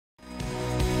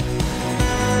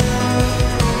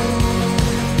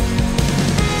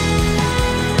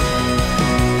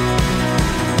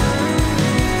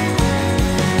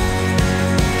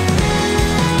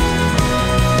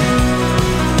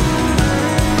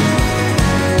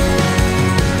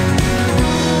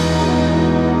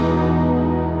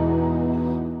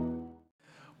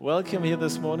welcome here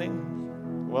this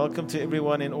morning. Welcome to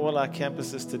everyone in all our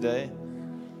campuses today.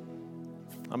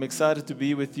 I'm excited to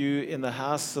be with you in the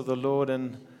house of the Lord,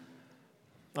 and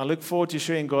I look forward to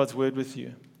sharing God's word with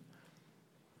you.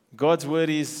 God's word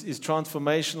is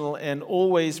transformational and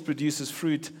always produces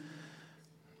fruit.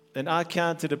 And I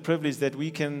count it a privilege that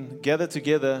we can gather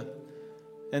together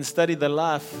and study the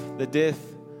life, the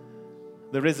death,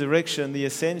 the resurrection, the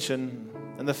ascension,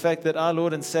 and the fact that our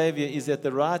Lord and Savior is at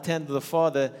the right hand of the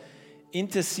Father,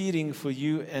 interceding for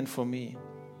you and for me.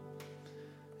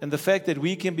 And the fact that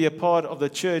we can be a part of the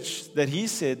church that He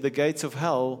said the gates of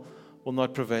hell will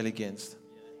not prevail against.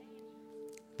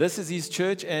 This is His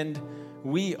church and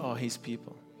we are His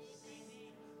people.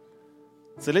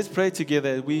 So let's pray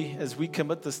together as we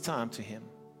commit this time to Him.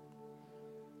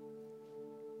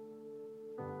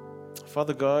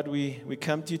 Father God, we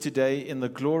come to you today in the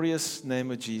glorious name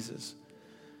of Jesus.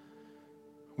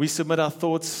 We submit our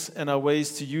thoughts and our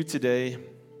ways to you today,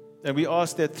 and we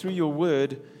ask that through your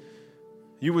word,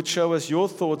 you would show us your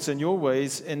thoughts and your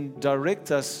ways and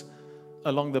direct us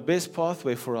along the best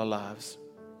pathway for our lives.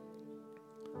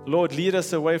 Lord, lead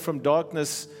us away from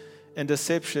darkness and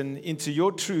deception into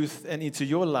your truth and into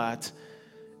your light,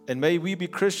 and may we be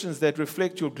Christians that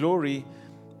reflect your glory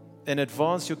and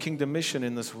advance your kingdom mission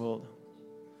in this world.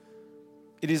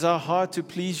 It is our heart to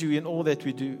please you in all that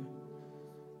we do.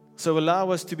 So allow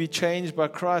us to be changed by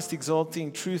Christ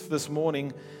exalting truth this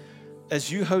morning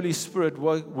as you, Holy Spirit,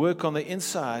 work on the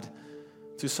inside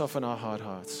to soften our hard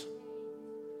hearts.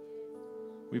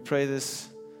 We pray this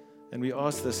and we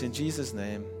ask this in Jesus'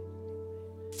 name.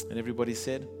 And everybody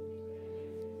said,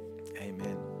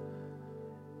 Amen.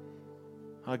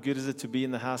 How good is it to be in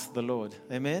the house of the Lord?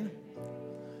 Amen.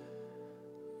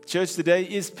 Church, today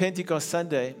is Pentecost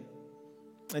Sunday.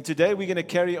 And today we're going to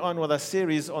carry on with our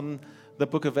series on the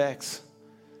book of Acts.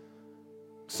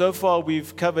 So far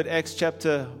we've covered Acts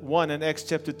chapter 1 and Acts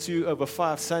chapter 2 over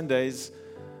 5 Sundays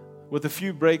with a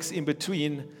few breaks in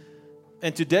between.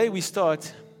 And today we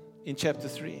start in chapter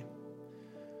 3.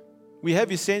 We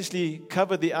have essentially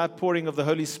covered the outpouring of the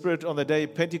Holy Spirit on the day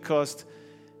of Pentecost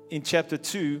in chapter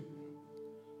 2,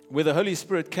 where the Holy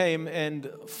Spirit came and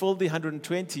filled the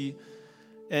 120,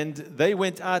 and they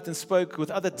went out and spoke with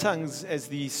other tongues as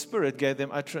the Spirit gave them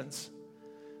utterance.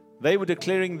 They were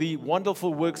declaring the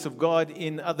wonderful works of God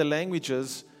in other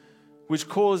languages, which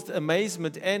caused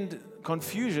amazement and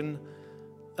confusion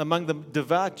among the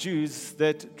devout Jews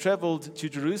that traveled to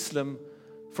Jerusalem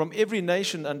from every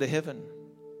nation under heaven.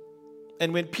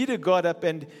 And when Peter got up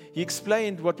and he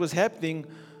explained what was happening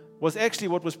was actually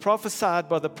what was prophesied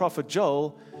by the prophet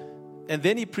Joel, and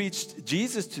then he preached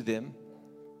Jesus to them,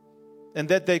 and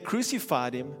that they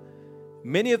crucified him,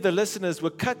 many of the listeners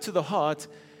were cut to the heart,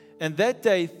 and that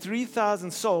day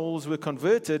 3,000 souls were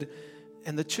converted,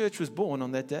 and the church was born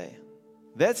on that day.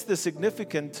 That's the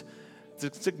significance,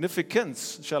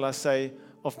 shall I say,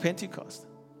 of Pentecost.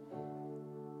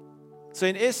 So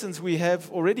in essence, we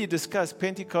have already discussed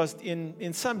Pentecost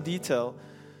in some detail.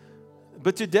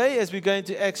 But today, as we go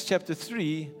into Acts chapter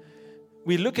 3,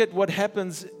 we look at what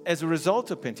happens as a result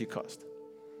of Pentecost.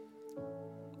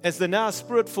 As the now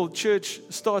Spirit-filled church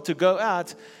start to go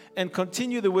out and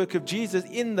continue the work of Jesus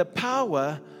in the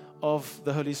power of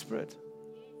the Holy Spirit.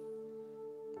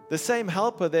 The same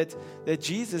helper that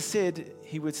Jesus said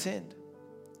He would send.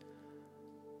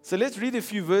 So let's read a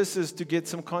few verses to get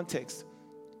some context.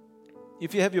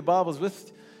 If you have your Bibles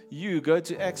with you, go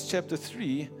to Acts chapter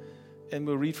 3, and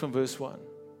we'll read from verse 1.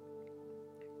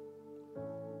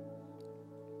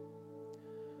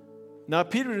 Now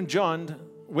Peter and John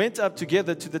went up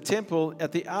together to the temple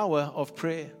at the hour of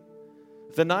prayer,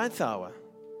 the 9th hour.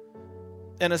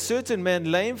 And a certain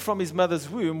man lame from his mother's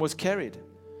womb was carried,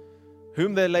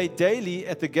 whom they laid daily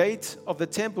at the gate of the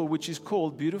temple, which is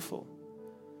called Beautiful,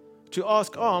 to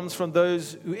ask alms from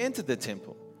those who entered the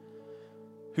temple,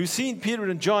 who seeing Peter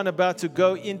and John about to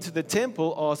go into the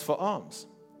temple, asked for alms.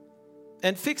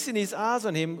 And fixing his eyes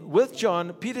on him with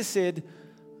John, Peter said,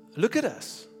 "Look at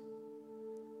us."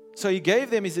 So he gave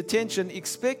them his attention,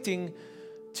 expecting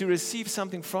to receive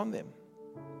something from them.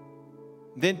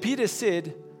 Then Peter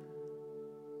said,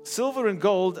 "Silver and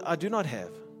gold I do not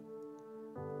have,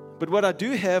 but what I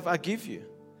do have I give you.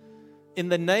 In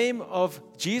the name of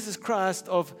Jesus Christ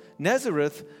of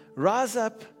Nazareth, rise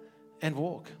up and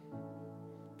walk."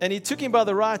 And he took him by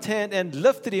the right hand and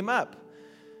lifted him up.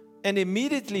 And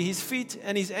immediately his feet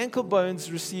and his ankle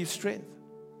bones received strength.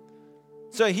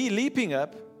 So he, leaping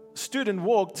up, stood and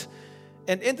walked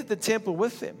and entered the temple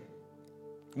with them,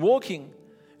 walking,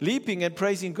 leaping and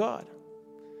praising God.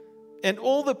 And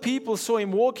all the people saw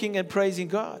him walking and praising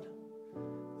God.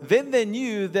 Then they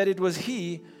knew that it was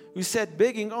he who sat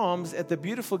begging alms at the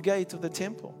beautiful gate of the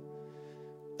temple.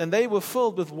 And they were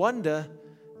filled with wonder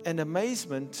and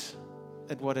amazement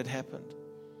at what had happened.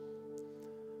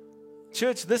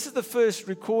 Church, this is the first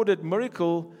recorded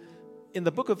miracle in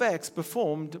the book of Acts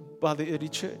performed by the early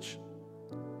church.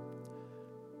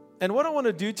 And what I want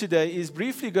to do today is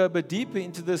briefly go a bit deeper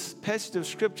into this passage of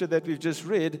scripture that we've just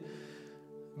read,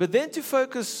 but then to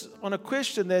focus on a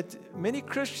question that many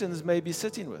Christians may be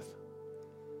sitting with,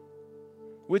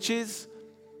 which is,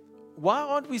 why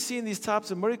aren't we seeing these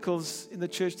types of miracles in the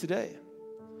church today?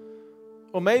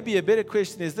 Or maybe a better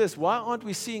question is this: why aren't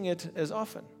we seeing it as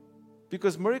often?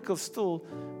 Because miracles still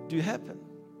do happen.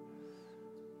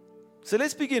 So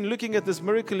let's begin looking at this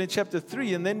miracle in chapter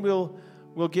 3, and then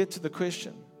we'll get to the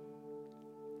question.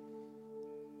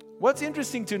 What's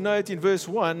interesting to note in verse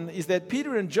 1 is that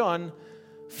Peter and John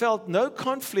felt no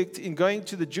conflict in going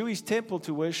to the Jewish temple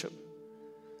to worship.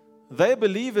 They're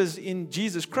believers in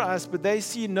Jesus Christ, but they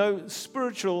see no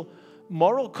spiritual,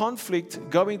 moral conflict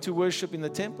going to worship in the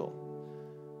temple.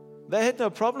 They had no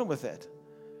problem with that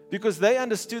because they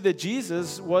understood that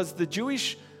Jesus was the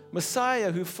Jewish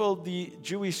Messiah who filled the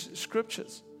Jewish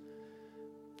scriptures.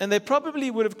 And they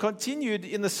probably would have continued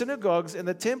in the synagogues and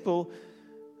the temple,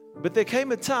 but there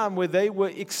came a time where they were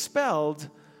expelled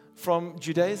from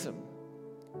Judaism.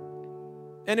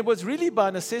 And it was really by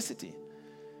necessity,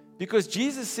 because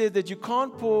Jesus said that you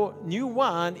can't pour new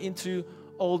wine into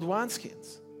old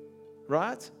wineskins,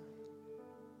 right?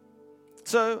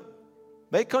 So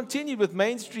they continued with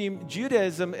mainstream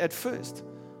Judaism at first,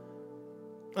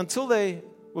 until they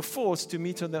were forced to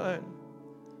meet on their own.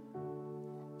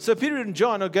 So Peter and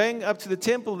John are going up to the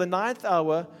temple the 9th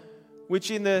hour, which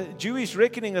in the Jewish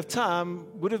reckoning of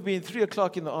time would have been 3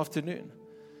 o'clock in the afternoon.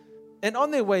 And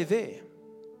on their way there,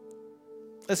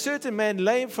 a certain man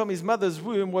lame from his mother's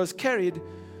womb was carried,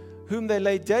 whom they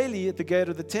laid daily at the gate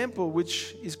of the temple,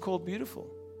 which is called Beautiful,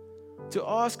 to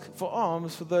ask for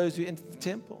alms for those who entered the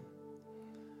temple.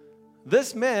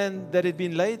 This man that had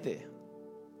been laid there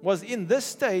was in this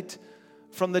state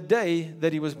from the day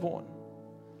that he was born.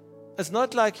 It's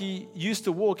not like he used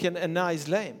to walk and now he's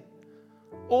lame.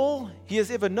 All he has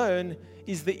ever known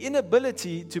is the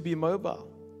inability to be mobile.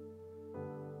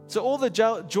 So all the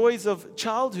joys of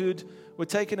childhood were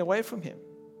taken away from him.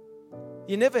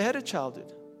 He never had a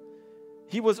childhood.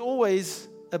 He was always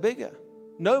a beggar.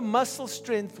 No muscle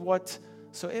strength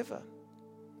whatsoever.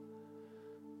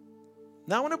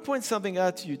 Now I want to point something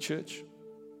out to you, church.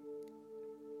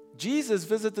 Jesus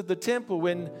visited the temple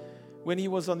when he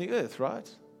was on the earth, right?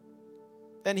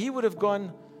 And he would have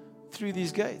gone through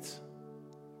these gates.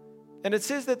 And it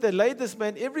says that they laid this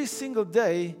man every single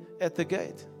day at the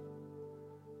gate.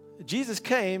 Jesus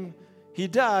came, he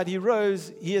died, he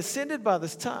rose, he ascended by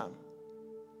this time.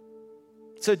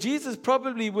 So Jesus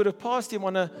probably would have passed him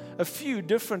on a few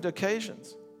different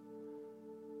occasions.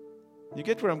 You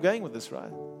get where I'm going with this,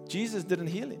 right? Jesus didn't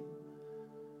heal him.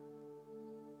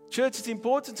 Church, it's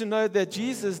important to know that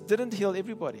Jesus didn't heal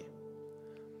everybody.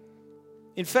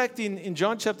 In fact, in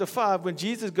John chapter 5, when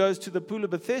Jesus goes to the pool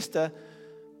of Bethesda,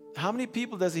 how many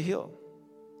people does he heal?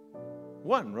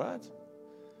 One, right?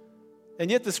 And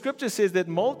yet the scripture says that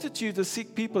multitudes of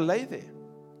sick people lay there.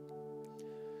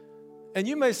 And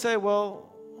you may say,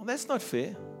 well, that's not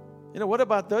fair. What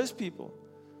about those people?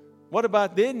 What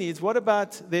about their needs? What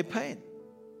about their pain?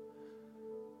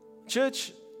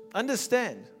 Church,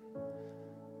 understand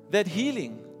that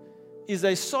healing is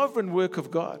a sovereign work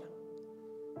of God.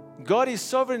 God is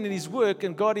sovereign in His work,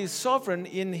 and God is sovereign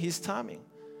in His timing.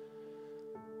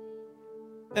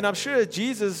 And I'm sure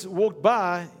Jesus walked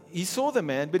by, He saw the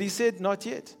man, but He said, not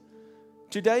yet.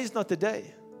 Today is not the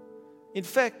day. In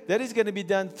fact, that is going to be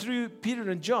done through Peter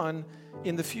and John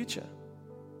in the future.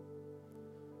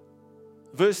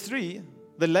 Verse 3,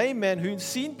 the lame man who had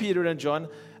seen Peter and John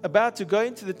about to go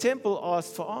into the temple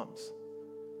asked for alms.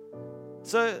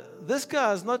 So this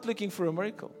guy is not looking for a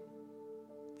miracle.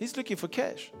 He's looking for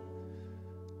cash.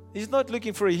 He's not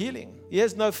looking for a healing. He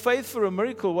has no faith for a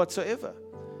miracle whatsoever.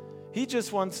 He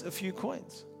just wants a few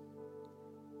coins.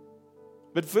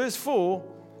 But verse 4,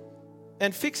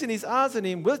 and fixing his eyes on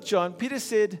him with John, Peter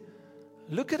said,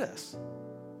 look at us.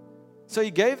 So he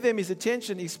gave them his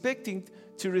attention, expecting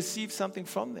to receive something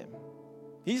from them.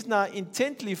 He's now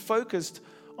intently focused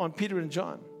on Peter and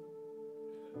John.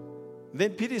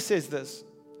 Then Peter says this,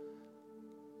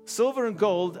 silver and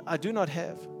gold I do not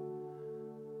have,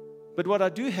 but what I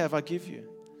do have I give you.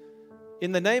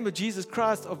 In the name of Jesus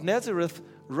Christ of Nazareth,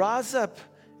 rise up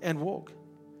and walk.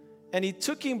 And he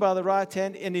took him by the right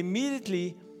hand, and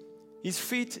immediately his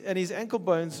feet and his ankle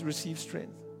bones received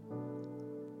strength.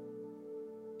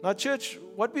 Now, church,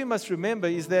 what we must remember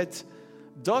is that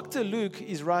Dr. Luke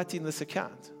is writing this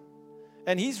account.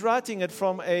 And he's writing it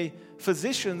from a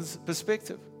physician's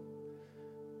perspective.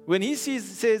 When he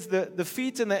says the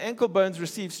feet and the ankle bones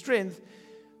receive strength,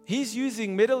 he's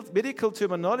using medical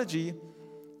terminology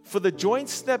for the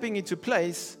joints snapping into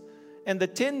place and the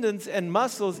tendons and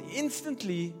muscles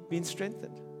instantly being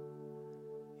strengthened.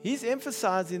 He's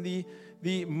emphasizing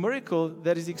the miracle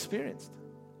that is experienced.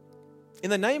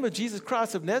 In the name of Jesus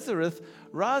Christ of Nazareth,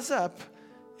 rise up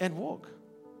and walk.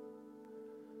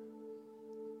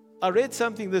 I read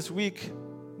something this week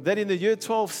that in the year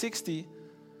 1260,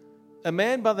 a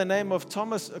man by the name of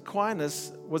Thomas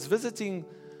Aquinas was visiting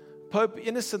Pope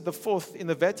Innocent IV in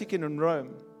the Vatican in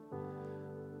Rome.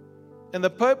 And the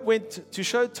Pope went to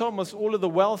show Thomas all of the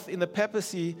wealth in the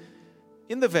papacy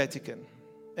in the Vatican.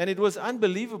 And it was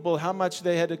unbelievable how much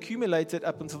they had accumulated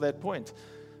up until that point,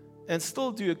 and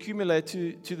still do accumulate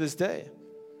to this day.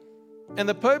 And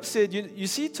the Pope said, you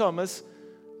see, Thomas,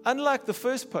 unlike the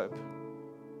first Pope,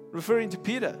 referring to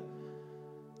Peter,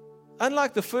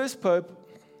 unlike the first Pope,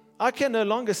 I can no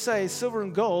longer say, silver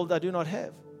and gold I do not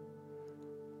have.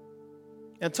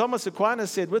 And Thomas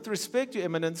Aquinas said, with respect, Your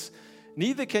Eminence,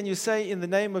 neither can you say in the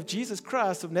name of Jesus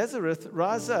Christ of Nazareth,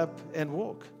 rise up and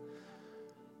walk.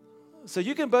 So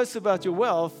you can boast about your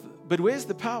wealth, but where's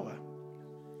the power?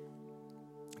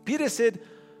 Peter said,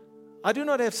 I do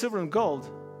not have silver and gold,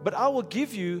 but I will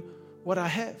give you what I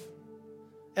have.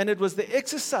 And it was the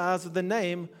exercise of the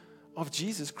name of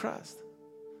Jesus Christ.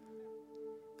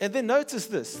 And then notice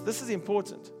this is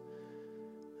important.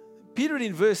 Peter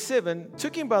in verse 7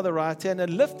 took him by the right hand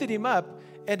and lifted him up,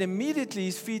 and immediately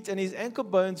his feet and his ankle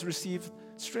bones received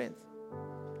strength.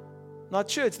 Now,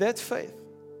 church, that's faith.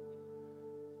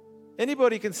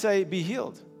 Anybody can say, be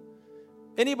healed.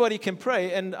 Anybody can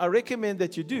pray, and I recommend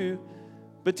that you do,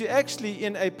 but to actually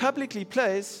in a public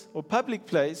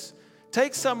place,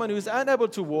 take someone who is unable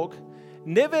to walk,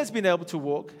 never has been able to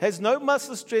walk, has no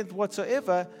muscle strength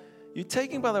whatsoever, you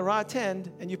take him by the right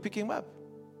hand and you pick him up.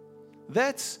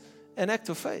 That's an act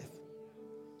of faith.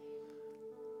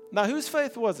 Now, whose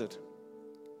faith was it?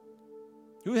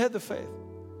 Who had the faith?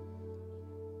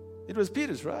 It was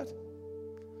Peter's, right?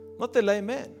 Not the lame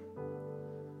man.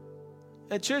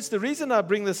 And church, the reason I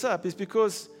bring this up is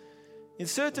because in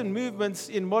certain movements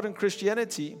in modern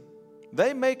Christianity,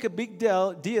 they make a big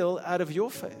deal out of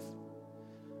your faith.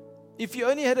 If you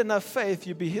only had enough faith,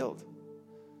 you'd be healed.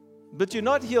 But you're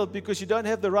not healed because you don't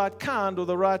have the right kind or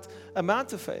the right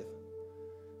amount of faith.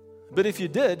 But if you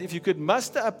did, if you could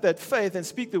muster up that faith and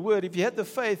speak the word, if you had the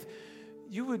faith,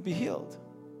 you would be healed.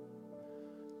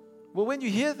 Well, when you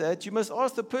hear that, you must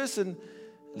ask the person,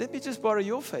 let me just borrow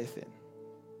your faith then.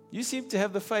 You seem to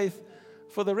have the faith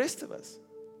for the rest of us.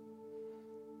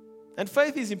 And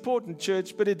faith is important,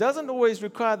 church, but it doesn't always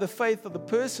require the faith of the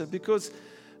person, because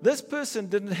this person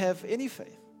didn't have any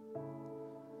faith.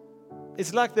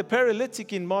 It's like the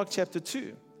paralytic in Mark chapter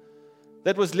 2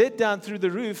 that was let down through the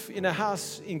roof in a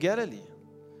house in Galilee.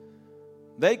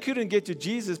 They couldn't get to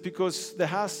Jesus because the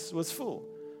house was full.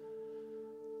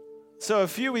 So a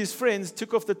few of his friends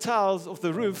took off the tiles of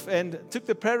the roof and took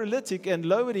the paralytic and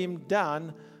lowered him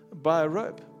down by a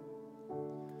rope.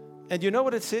 And you know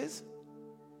what it says?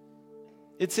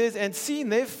 It says, and seeing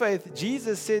their faith,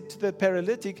 Jesus said to the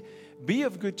paralytic, be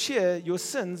of good cheer, your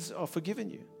sins are forgiven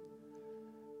you.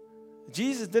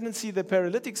 Jesus didn't see the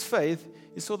paralytic's faith,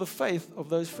 he saw the faith of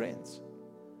those friends.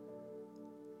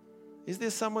 Is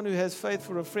there someone who has faith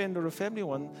for a friend or a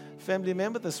family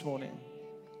member this morning?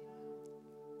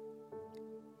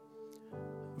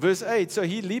 Verse 8, so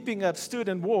he leaping up stood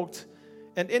and walked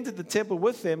and entered the temple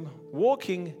with them,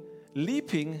 walking,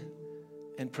 leaping,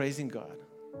 and praising God.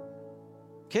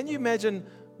 Can you imagine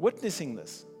witnessing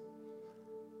this?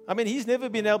 I mean, he's never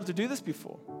been able to do this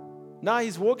before. Now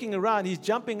he's walking around, he's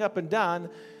jumping up and down.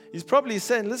 He's probably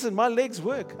saying, listen, my legs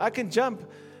work. I can jump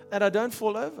and I don't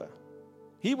fall over.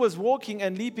 He was walking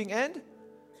and leaping and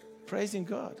praising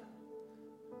God.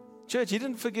 Church, he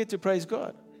didn't forget to praise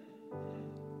God.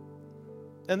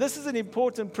 And this is an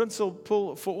important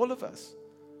principle for all of us.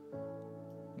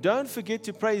 Don't forget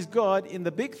to praise God in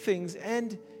the big things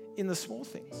and in the small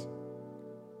things.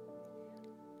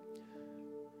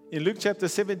 In Luke chapter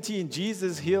 17,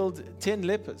 Jesus healed 10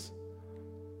 lepers.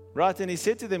 Right? And he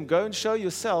said to them, go and show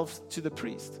yourselves to the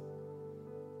priest.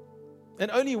 And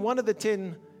only one of the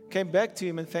 10 came back to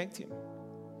him and thanked him.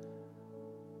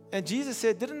 And Jesus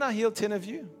said, didn't I heal 10 of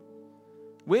you?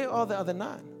 Where are the other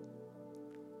 9?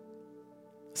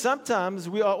 Sometimes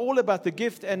we are all about the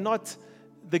gift and not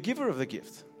the giver of the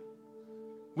gift.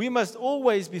 We must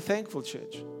always be thankful,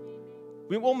 church.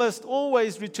 We must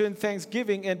always return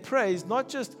thanksgiving and praise, not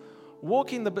just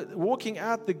walking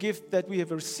out the gift that we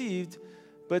have received,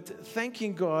 but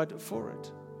thanking God for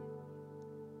it.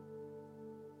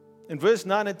 In verse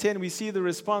 9 and 10, we see the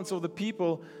response of the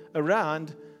people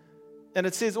around, and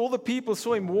it says, all the people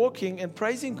saw him walking and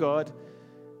praising God.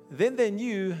 Then they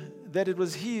knew that it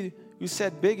was he who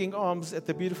sat begging alms at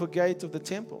the beautiful gate of the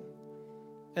temple.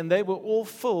 And they were all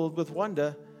filled with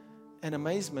wonder and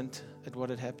amazement at what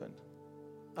had happened.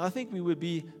 I think we would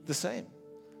be the same,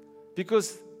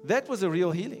 because that was a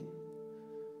real healing.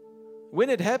 When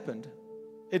it happened,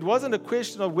 it wasn't a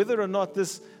question of whether or not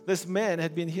this man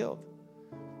had been healed.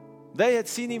 They had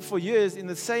seen him for years in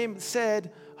the same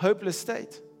sad, hopeless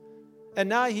state. And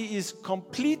now he is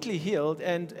completely healed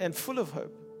and full of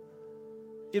hope.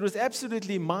 It was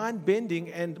absolutely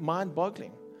mind-bending and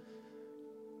mind-boggling.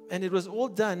 And it was all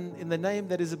done in the name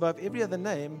that is above every other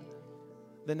name,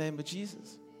 the name of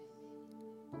Jesus.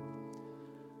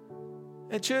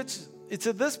 And church, it's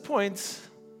at this point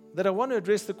that I want to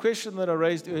address the question that I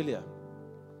raised earlier.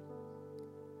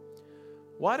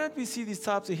 Why don't we see these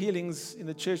types of healings in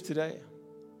the church today?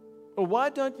 Or why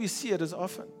don't we see it as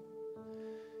often?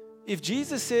 If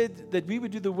Jesus said that we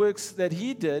would do the works that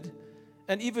he did,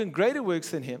 and even greater works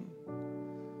than him,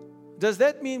 does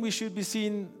that mean we should be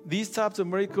seeing these types of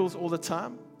miracles all the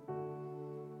time?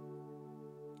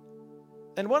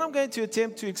 And what I'm going to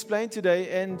attempt to explain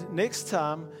today and next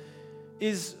time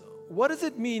is, what does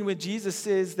it mean when Jesus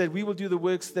says that we will do the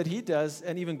works that he does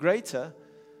and even greater?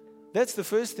 That's the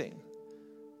first thing.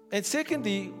 And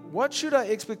secondly, what should our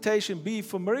expectation be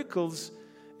for miracles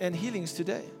and healings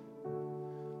today?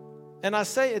 And I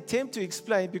say attempt to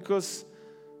explain because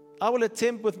I will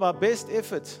attempt with my best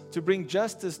effort to bring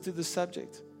justice to the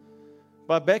subject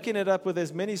by backing it up with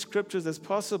as many scriptures as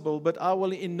possible, but I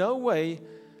will in no way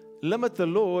limit the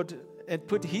Lord and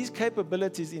put his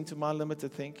capabilities into my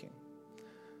limited thinking.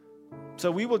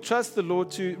 So we will trust the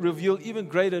Lord to reveal even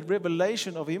greater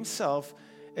revelation of himself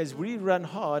as we run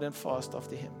hard and fast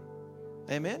after him.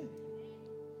 Amen?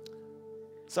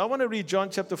 So I want to read John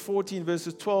chapter 14,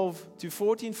 verses 12 to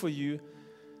 14 for you,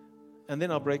 and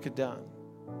then I'll break it down.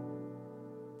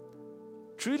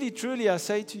 Truly, truly, I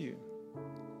say to you,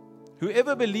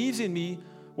 whoever believes in me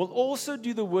will also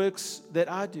do the works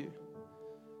that I do.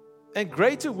 And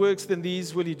greater works than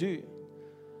these will he do,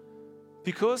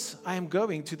 because I am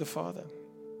going to the Father.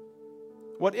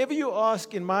 Whatever you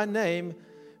ask in my name,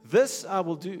 this I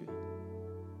will do,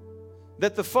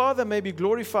 that the Father may be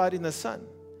glorified in the Son.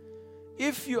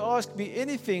 If you ask me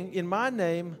anything in my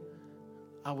name,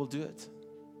 I will do it.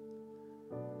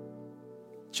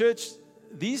 Church,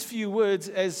 these few words,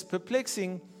 as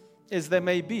perplexing as they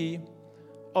may be,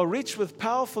 are rich with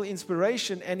powerful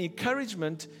inspiration and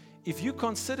encouragement if you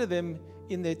consider them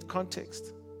in that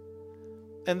context.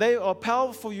 And they are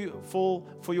powerful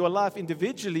for your life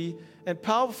individually and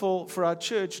powerful for our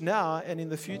church now and in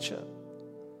the future.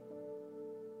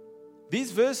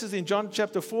 These verses in John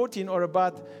chapter 14 are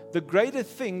about the greater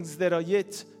things that are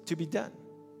yet to be done.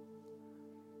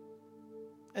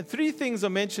 And three things are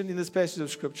mentioned in this passage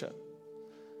of Scripture.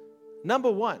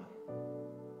 Number one,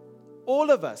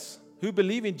 all of us who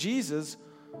believe in Jesus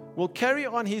will carry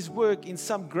on his work in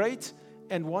some great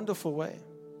and wonderful way.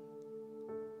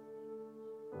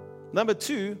 Number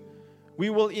two, we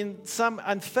will in some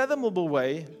unfathomable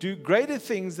way do greater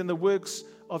things than the works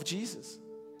of Jesus.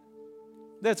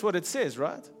 That's what it says,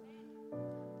 right?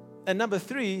 And number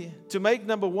three, to make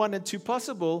number one and two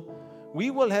possible,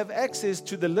 we will have access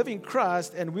to the living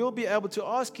Christ and we'll be able to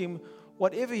ask him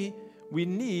whatever we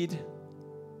need,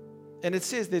 and it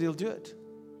says that he'll do it.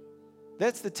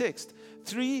 That's the text.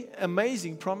 Three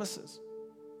amazing promises.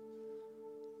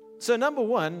 So number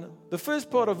one, the first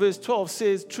part of verse 12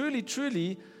 says, truly,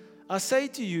 truly, I say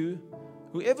to you,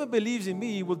 whoever believes in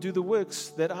me will do the works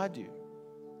that I do.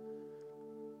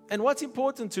 And what's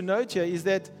important to note here is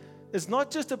that it's not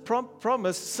just a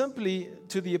promise simply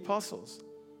to the apostles.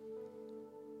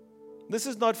 This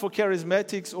is not for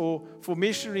charismatics or for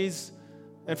missionaries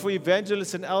and for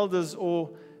evangelists and elders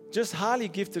or just highly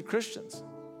gifted Christians.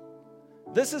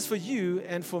 This is for you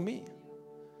and for me.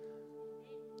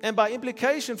 And by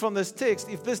implication from this text,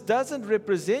 if this doesn't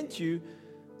represent you,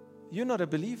 you're not a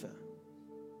believer.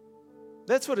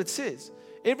 That's what it says.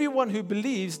 Everyone who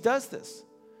believes does this.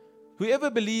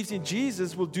 Whoever believes in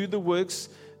Jesus will do the works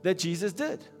that Jesus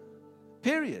did.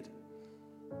 Period.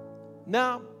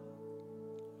 Now,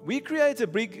 we create a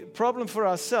big problem for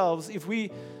ourselves if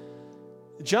we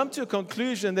jump to a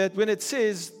conclusion that when it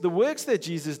says the works that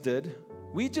Jesus did,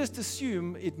 we just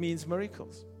assume it means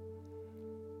miracles.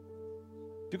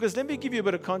 Because let me give you a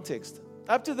bit of context.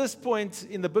 Up to this point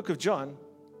in the book of John,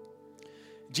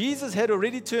 Jesus had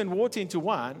already turned water into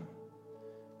wine,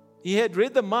 He had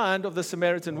read the mind of the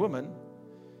Samaritan woman.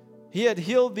 He had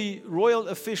healed the royal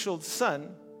official's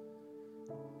son.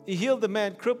 He healed the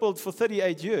man crippled for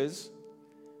 38 years.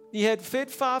 He had fed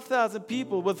 5,000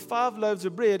 people with 5 loaves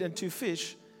of bread and 2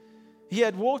 fish. He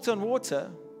had walked on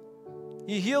water.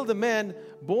 He healed a man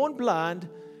born blind,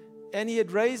 and he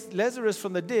had raised Lazarus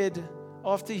from the dead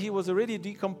after he was already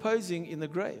decomposing in the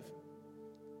grave.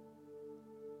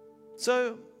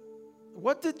 So,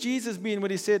 what did Jesus mean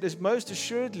when he said, "As most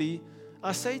assuredly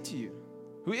I say to you,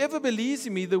 whoever believes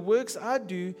in me, the works I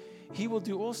do, he will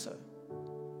do also."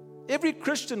 Every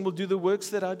Christian will do the works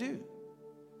that I do.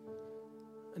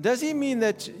 Does he mean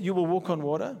that you will walk on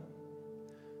water?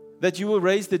 That you will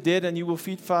raise the dead and you will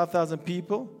feed 5,000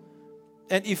 people?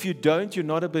 And if you don't, you're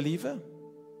not a believer?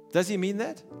 Does he mean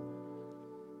that?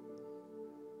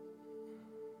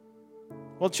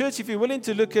 Well, church, if you're willing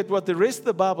to look at what the rest of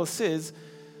the Bible says,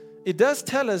 it does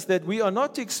tell us that we are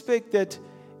not to expect that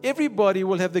everybody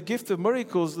will have the gift of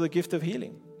miracles or the gift of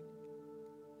healing.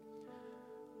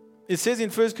 It says in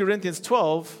 1 Corinthians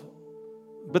 12,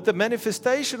 "But the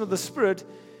manifestation of the Spirit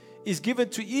is given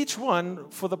to each one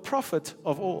for the profit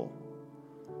of all.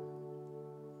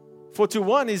 For to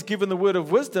one is given the word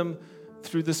of wisdom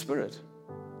through the Spirit.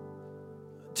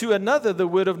 To another, the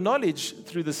word of knowledge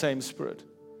through the same Spirit.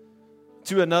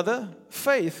 To another,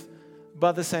 faith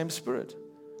by the same Spirit.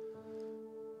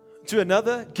 To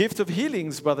another, gift of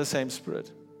healings by the same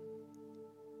Spirit.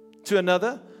 To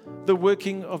another, the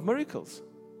working of miracles.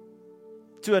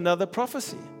 To another,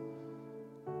 prophecy.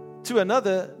 To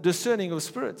another, discerning of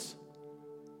spirits.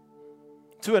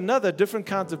 To another, different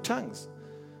kinds of tongues.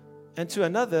 And to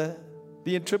another,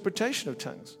 the interpretation of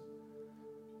tongues.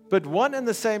 But one and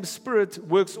the same Spirit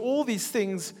works all these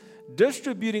things,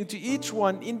 distributing to each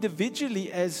one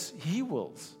individually as He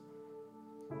wills."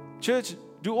 Church,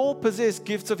 do all possess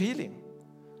gifts of healing?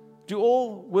 Do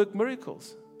all work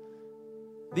miracles?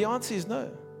 The answer is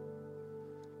no.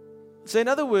 So in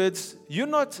other words, you're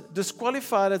not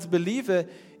disqualified as a believer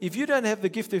if you don't have the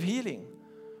gift of healing,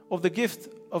 or the gift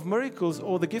of miracles,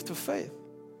 or the gift of faith.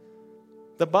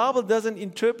 The Bible doesn't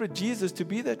interpret Jesus to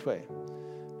be that way.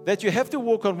 That you have to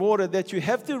walk on water, that you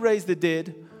have to raise the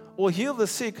dead, or heal the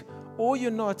sick, or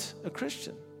you're not a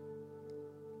Christian.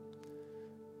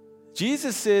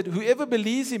 Jesus said, "Whoever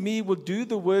believes in me will do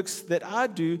the works that I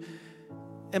do."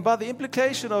 And by the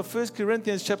implication of 1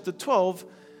 Corinthians chapter 12,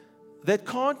 that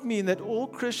can't mean that all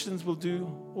Christians will do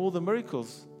all the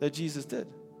miracles that Jesus did.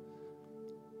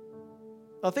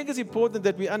 I think it's important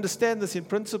that we understand this in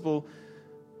principle,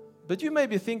 but you may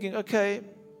be thinking, okay,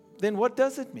 then what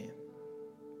does it mean?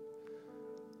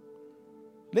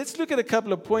 Let's look at a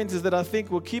couple of pointers that I think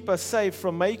will keep us safe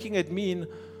from making it mean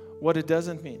what it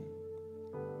doesn't mean.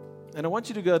 And I want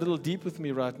you to go a little deep with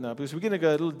me right now, because we're going to go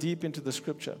a little deep into the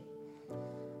scripture.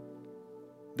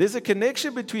 There's a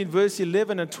connection between verse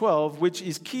 11 and 12, which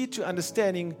is key to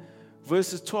understanding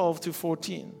verses 12 to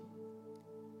 14.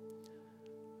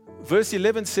 Verse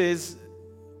 11 says,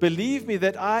 "Believe me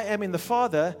that I am in the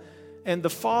Father, and the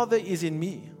Father is in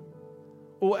me.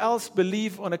 Or else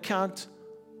believe on account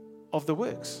of the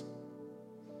works."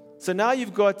 So now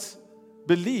you've got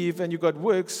believe and you've got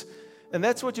works, and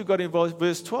that's what you've got in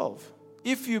verse 12.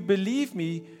 "If you believe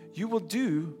me, you will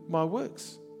do my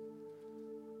works."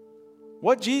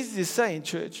 What Jesus is saying,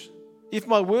 church, if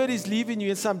my word is leaving you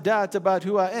in some doubt about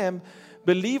who I am,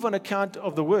 believe on account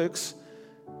of the works.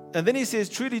 And then he says,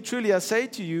 "Truly, truly, I say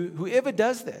to you, whoever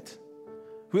does that,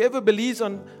 whoever believes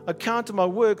on account of my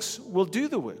works will do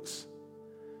the works."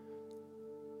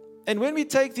 And when we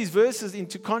take these verses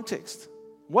into context,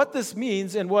 what this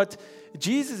means and what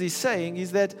Jesus is saying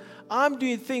is that I'm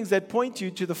doing things that point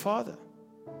you to the Father.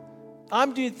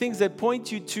 I'm doing things that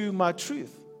point you to my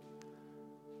truth.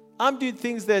 I'm doing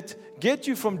things that get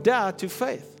you from doubt to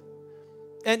faith.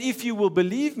 And if you will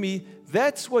believe me,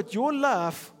 that's what your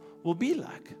life will be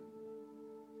like.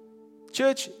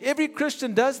 Church, every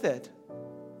Christian does that,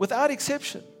 without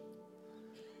exception.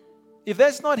 If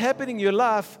that's not happening in your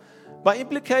life, by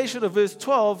implication of verse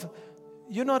 12,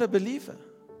 you're not a believer.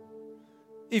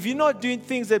 If you're not doing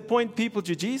things that point people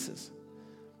to Jesus,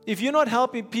 if you're not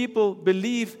helping people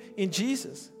believe in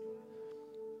Jesus,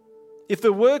 if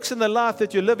the works in the life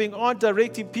that you're living aren't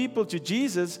directing people to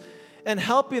Jesus and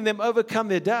helping them overcome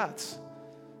their doubts,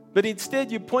 but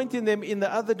instead you're pointing them in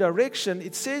the other direction,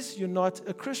 it says you're not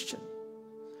a Christian.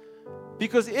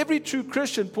 Because every true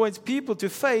Christian points people to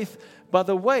faith by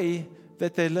the way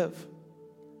that they live.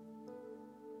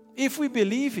 If we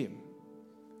believe Him,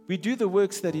 we do the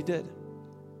works that He did.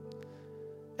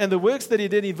 And the works that He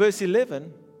did in verse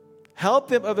 11 helped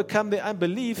them overcome their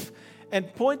unbelief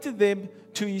and pointed them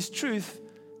to His truth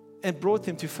and brought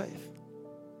them to faith.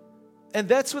 And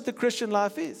that's what the Christian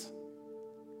life is.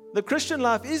 The Christian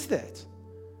life is that.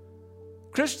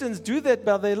 Christians do that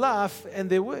by their life and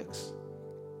their works.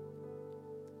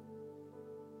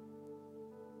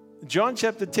 John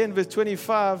chapter 10, verse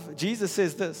 25, Jesus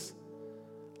says this,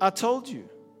 I told you,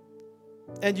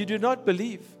 and you do not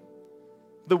believe.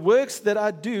 The works that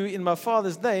I do in my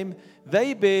Father's name,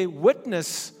 they bear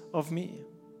witness of me.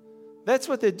 That's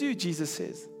what they do, Jesus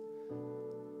says.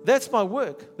 That's my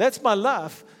work. That's my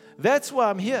life. That's why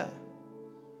I'm here.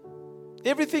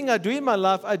 Everything I do in my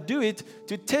life, I do it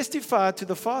to testify to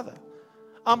the Father.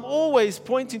 I'm always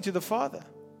pointing to the Father.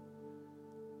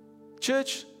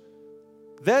 Church,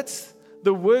 that's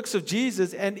the works of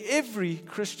Jesus and every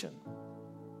Christian.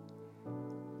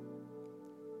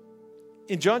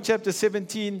 In John chapter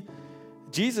 17,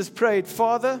 Jesus prayed,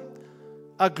 Father,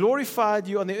 I glorified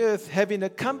you on the earth, having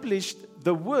accomplished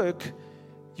the work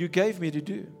you gave me to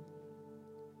do.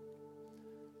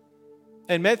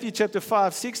 In Matthew chapter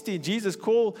 5, 16, Jesus'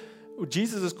 call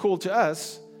to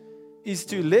us is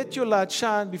to let your light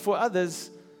shine before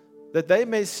others, that they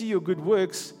may see your good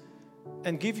works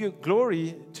and give you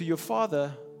glory to your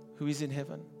Father who is in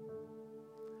heaven.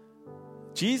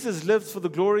 Jesus lived for the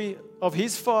glory of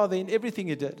his Father in everything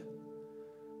he did.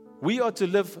 We are to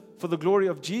live for the glory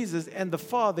of Jesus and the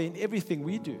Father in everything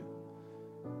we do.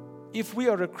 If we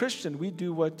are a Christian, we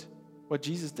do what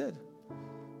Jesus did.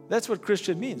 That's what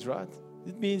Christian means, right?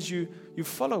 It means you're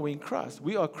following Christ.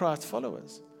 We are Christ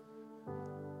followers.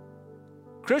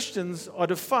 Christians are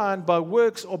defined by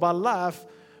works or by life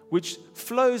which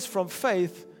flows from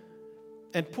faith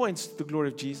and points to the glory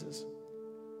of Jesus.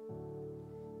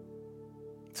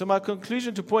 So my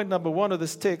conclusion to point number 1 of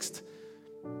this text,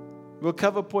 we'll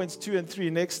cover points 2 and 3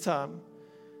 next time,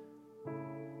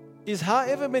 is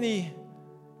however many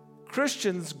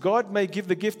Christians God may give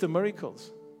the gift of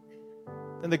miracles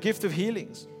and the gift of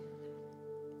healings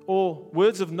or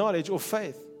words of knowledge or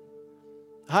faith,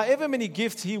 however many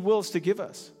gifts he wills to give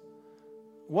us,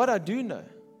 what I do know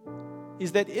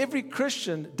is that every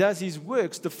Christian does his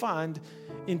works defined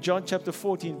in John chapter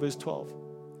 14, verse 12.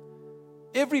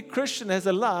 Every Christian has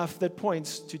a life that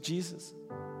points to Jesus.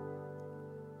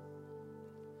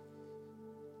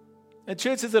 And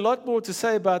church, there's a lot more to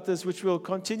say about this, which we'll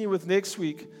continue with next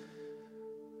week.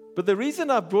 But the reason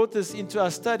I brought this into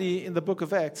our study in the book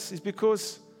of Acts is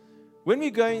because when we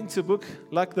go into a book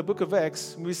like the book of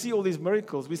Acts, we see all these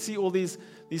miracles, we see all these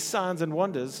signs and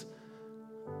wonders,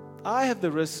 I have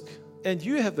the risk, and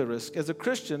you have the risk as a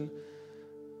Christian,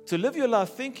 to live your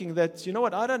life thinking that, you know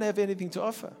what, I don't have anything to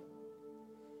offer.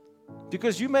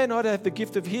 Because you may not have the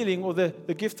gift of healing or the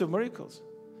gift of miracles.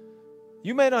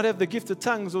 You may not have the gift of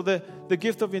tongues or the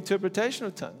gift of interpretation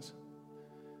of tongues.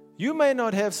 You may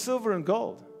not have silver and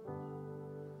gold.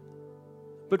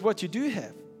 But what you do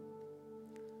have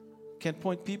can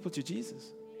point people to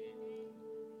Jesus.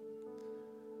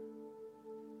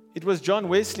 It was John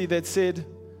Wesley that said,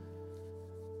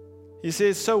 he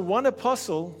says, so one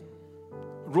apostle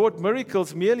wrought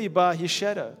miracles merely by his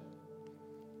shadow,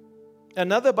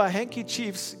 another by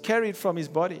handkerchiefs carried from his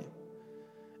body,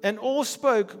 and all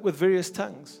spoke with various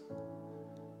tongues.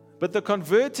 But the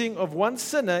converting of one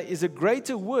sinner is a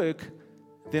greater work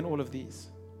than all of these.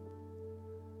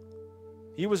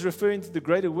 He was referring to the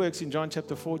greater works in John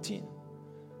chapter 14.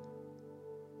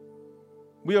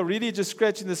 We are really just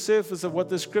scratching the surface of what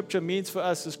the scripture means for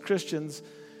us as Christians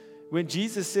when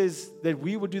Jesus says that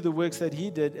we will do the works that he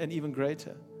did and even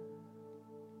greater.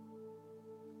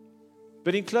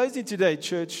 But in closing today,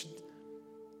 church,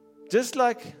 just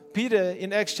like Peter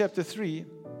in Acts chapter 3,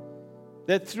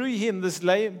 that through him this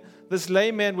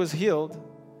lame man was healed,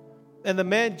 and the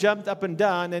man jumped up and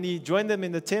down and he joined them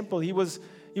in the temple. He was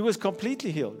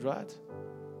completely healed, right?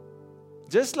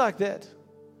 Just like that.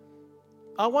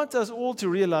 I want us all to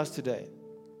realize today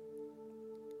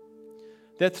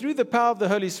that through the power of the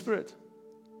Holy Spirit,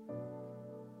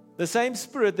 the same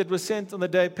Spirit that was sent on the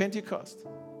day of Pentecost,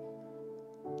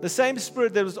 the same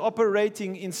Spirit that was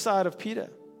operating inside of Peter,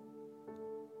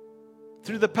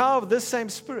 through the power of this same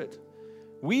Spirit,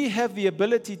 we have the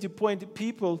ability to point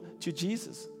people to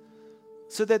Jesus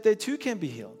so that they too can be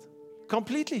healed,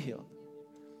 completely healed.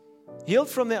 Healed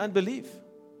from their unbelief,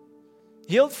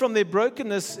 healed from their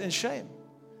brokenness and shame,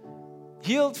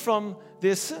 healed from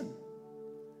their sin,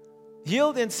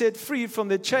 healed and set free from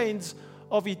the chains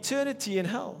of eternity in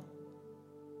hell.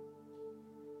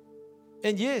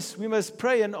 And yes, we must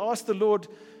pray and ask the Lord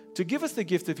to give us the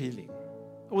gift of healing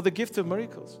or the gift of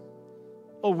miracles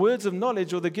or words of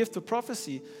knowledge or the gift of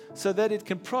prophecy so that it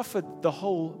can profit the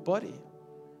whole body.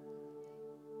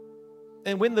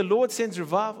 And when the Lord sends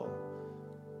revival,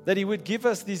 That He would give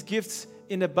us these gifts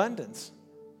in abundance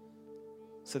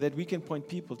so that we can point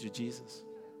people to Jesus.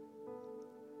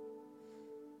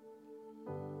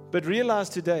 But realize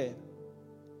today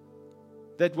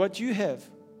that what you have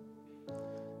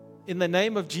in the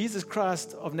name of Jesus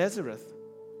Christ of Nazareth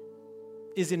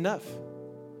is enough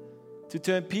to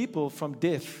turn people from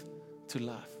death to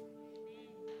life.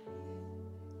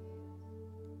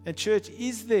 And church,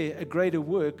 is there a greater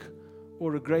work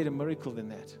or a greater miracle than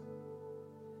that?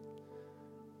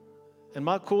 And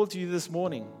my call to you this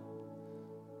morning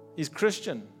is,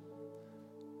 Christian,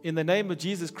 in the name of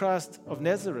Jesus Christ of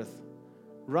Nazareth,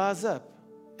 rise up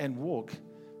and walk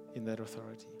in that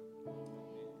authority.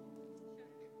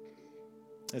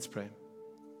 Let's pray.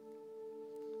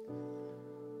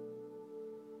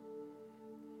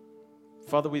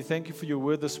 Father, we thank you for your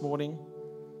word this morning.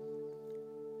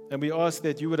 And we ask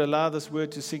that you would allow this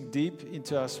word to sink deep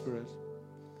into our spirit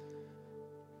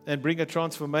and bring a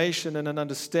transformation and an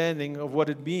understanding of what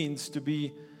it means to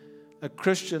be a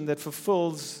Christian that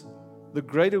fulfills the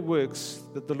greater works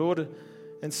that the Lord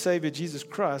and Savior Jesus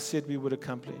Christ said we would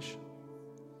accomplish.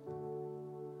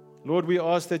 Lord, we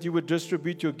ask that you would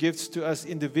distribute your gifts to us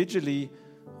individually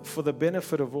for the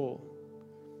benefit of all,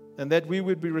 and that we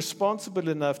would be responsible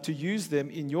enough to use them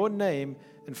in your name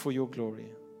and for your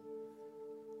glory.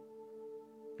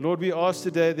 Lord, we ask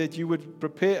today that you would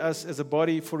prepare us as a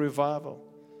body for revival,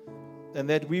 and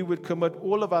that we would commit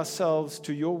all of ourselves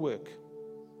to your work,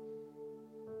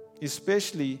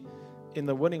 especially in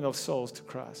the winning of souls to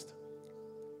Christ.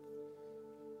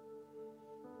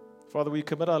 Father, we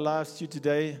commit our lives to you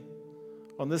today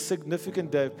on this significant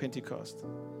day of Pentecost.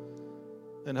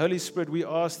 And Holy Spirit, we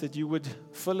ask that you would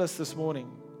fill us this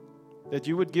morning, that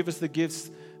you would give us the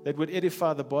gifts that would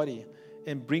edify the body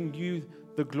and bring you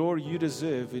the glory you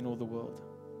deserve in all the world.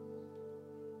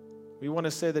 We want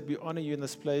to say that we honor you in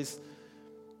this place,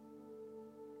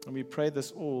 and we pray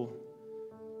this all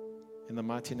in the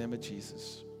mighty name of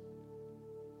Jesus.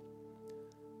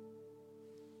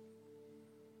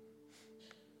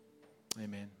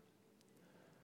 Amen.